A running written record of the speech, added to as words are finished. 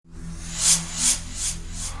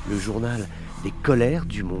le journal des colères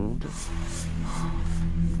du monde.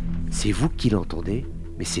 C'est vous qui l'entendez,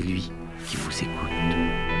 mais c'est lui qui vous écoute.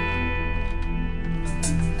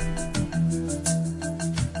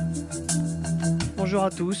 Bonjour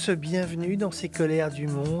à tous, bienvenue dans ces colères du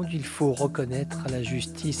monde. Il faut reconnaître à la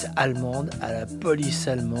justice allemande, à la police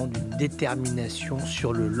allemande, une détermination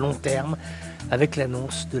sur le long terme avec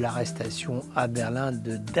l'annonce de l'arrestation à Berlin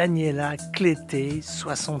de Daniela Klette,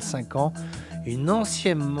 65 ans, une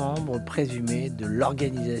ancienne membre présumée de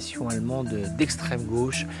l'organisation allemande d'extrême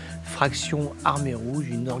gauche, Fraction Armée rouge,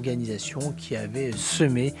 une organisation qui avait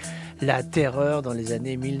semé la terreur dans les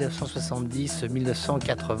années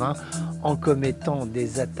 1970-1980 en commettant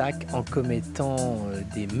des attaques, en commettant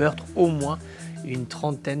des meurtres, au moins une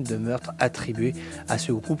trentaine de meurtres attribués à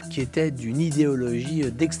ce groupe qui était d'une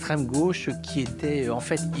idéologie d'extrême gauche, qui était en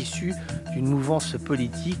fait issue d'une mouvance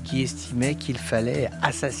politique qui estimait qu'il fallait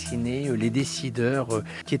assassiner les décideurs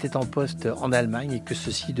qui étaient en poste en Allemagne et que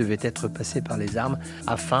ceux-ci devaient être passés par les armes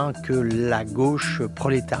afin que la gauche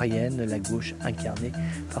prolétarienne, la gauche incarnée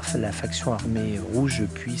par la faction armée rouge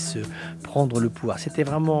puisse prendre le pouvoir. C'était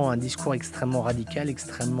vraiment un discours extrêmement radical,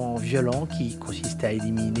 extrêmement violent qui consistait à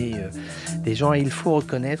éliminer des gens. Et il faut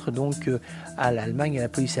reconnaître donc à l'Allemagne et à la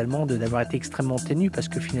police allemande d'avoir été extrêmement ténue parce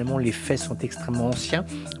que finalement les faits sont extrêmement anciens.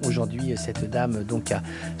 Aujourd'hui, cette dame donc a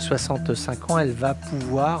 65 ans, elle va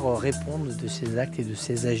pouvoir répondre de ses actes et de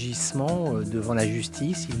ses agissements devant la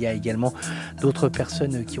justice. Il y a également d'autres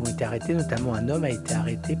personnes qui ont été arrêtées, notamment un homme a été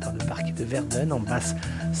arrêté par le parquet de Verden en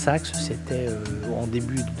Basse-Saxe. C'était en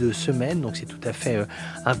début de semaine, donc c'est tout à fait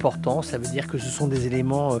important. Ça veut dire que ce sont des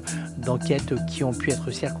éléments d'enquête qui ont pu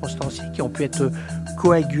être circonstanciés, qui ont pu être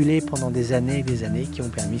coagulés pendant des années et des années, qui ont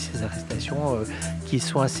permis ces arrestations qui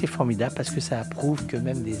sont assez formidables parce que ça prouve que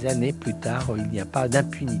même des années plus tard, il n'y a pas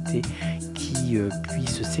d'impunité qui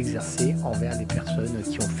puisse s'exercer envers les personnes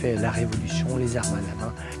qui ont fait la révolution, les armes à la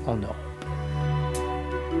main en Europe.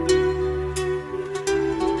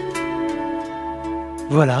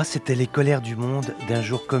 Voilà, c'était les colères du monde d'un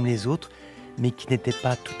jour comme les autres, mais qui n'étaient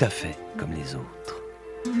pas tout à fait comme les autres.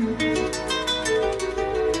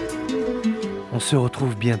 On se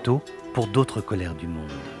retrouve bientôt pour d'autres colères du monde.